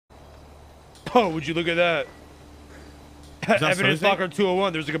Oh, would you look at that? Evidence Soze? locker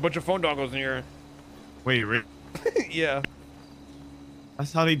 201. There's like a bunch of phone dongles in here. Wait, really? Yeah.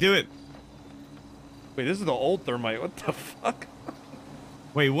 That's how they do it. Wait, this is the old thermite. What the fuck?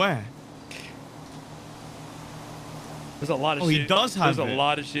 Wait, where? There's a lot of shit. Oh, he does have There's it. a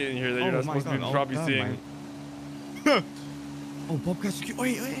lot of shit in here that you're not supposed to be probably seeing. Oh, Bobcat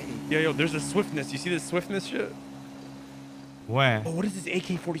security. Wait. Yeah, yo, there's a swiftness. You see this swiftness shit? Where? Oh, what is this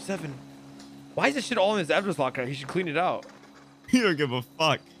AK-47? Why is this shit all in his evidence locker? He should clean it out. You don't give a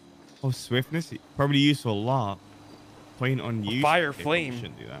fuck. Oh, swiftness. Probably used for a lot. Plain unused. Fire flame. We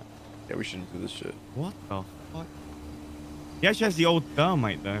shouldn't do that. Yeah, we shouldn't do this shit. What the fuck? He actually has the old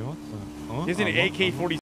thermite though. What the? He has an AK-47.